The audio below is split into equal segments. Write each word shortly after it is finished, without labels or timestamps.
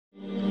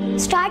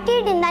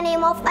Started in the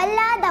name of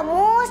Allah, the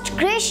most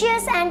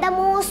gracious and the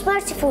most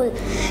merciful.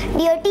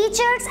 Dear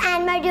teachers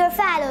and my dear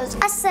fellows,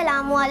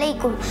 Assalamu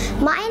alaikum.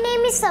 My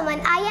name is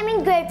Saman. I am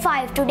in grade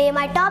 5. Today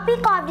my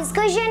topic of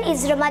discussion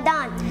is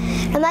Ramadan.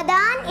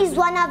 Ramadan is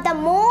one of the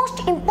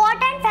most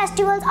important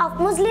festivals of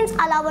Muslims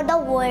all over the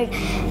world.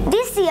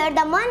 This year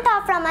the month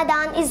of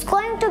Ramadan is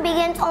going to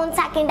begin on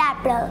 2nd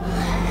April.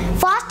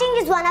 Fasting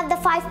is one of the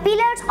 5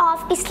 pillars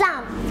of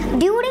Islam.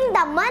 During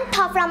the month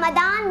of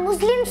Ramadan,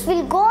 Muslims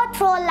will go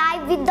through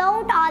life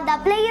without all the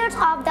pleasures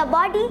of the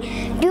body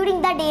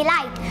during the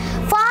daylight.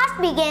 Fast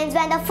begins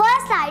when the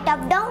first light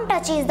of dawn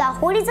touches the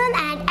horizon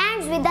and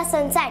ends with the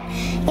sunset.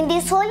 In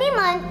this holy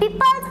month,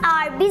 people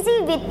are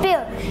busy with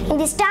prayer. In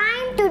this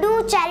time to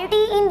do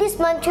charity in this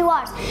month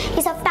rewards.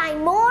 Is of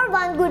time more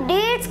one good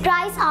deeds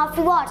cries of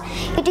rewards.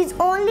 It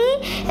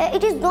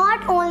is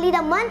not only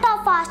the month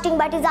of fasting,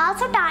 but is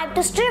also time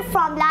to strip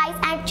from lies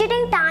and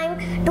cheating,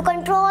 time to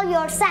control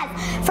yourself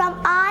from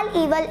all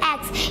evil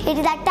acts. It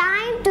is a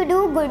time to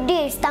do good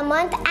deeds. The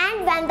month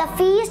ends when the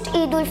feast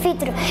Eid ul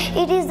Fitr.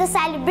 It is the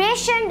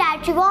celebration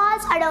that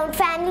revolves around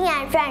family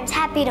and friends.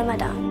 Happy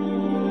Ramadan.